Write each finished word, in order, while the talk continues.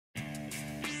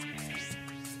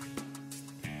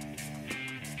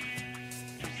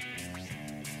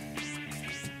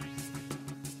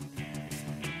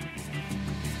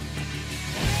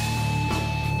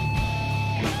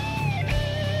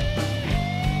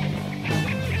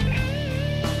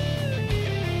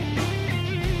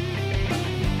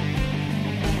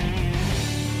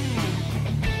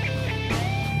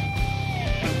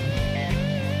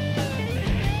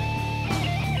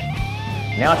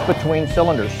Now it's between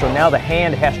cylinders, so now the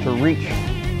hand has to reach.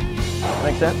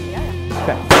 Make sense? Yeah.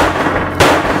 Okay.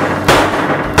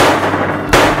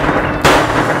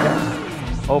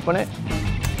 Open it.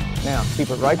 Now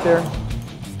keep it right there.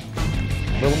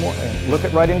 A little more. Look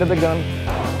it right into the gun.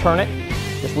 Turn it.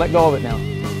 Just let go of it now.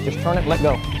 Just turn it, let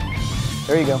go.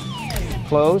 There you go.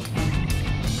 Close.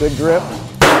 Good grip.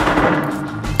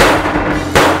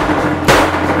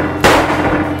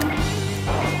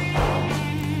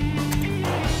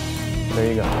 There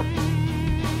you go.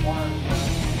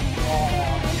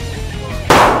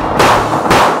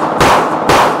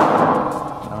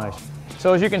 Nice.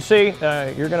 So as you can see,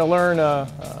 you're going to learn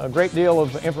a great deal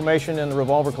of information in the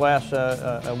revolver class.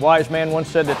 A wise man once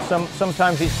said that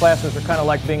sometimes these classes are kind of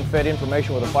like being fed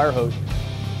information with a fire hose.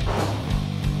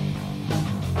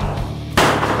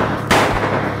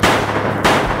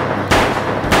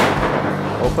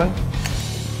 Open.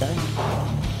 Okay.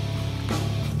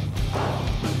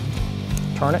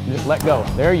 Turn it and just let go.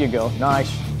 There you go.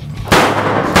 Nice.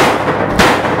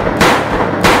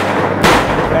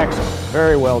 Excellent.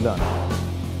 Very well done.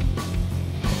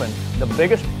 The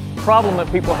biggest problem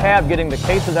that people have getting the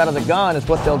cases out of the gun is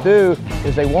what they'll do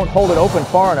is they won't hold it open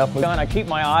far enough. I keep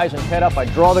my eyes and head up. I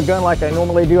draw the gun like I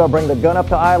normally do. I bring the gun up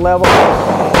to eye level.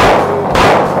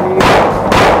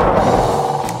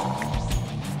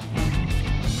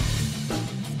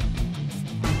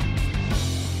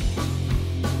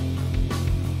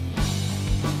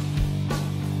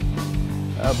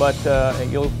 But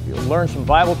you'll learn some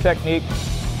vital technique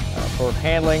for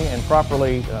handling and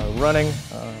properly running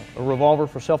a revolver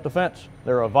for self-defense.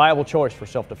 They're a viable choice for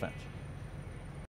self-defense.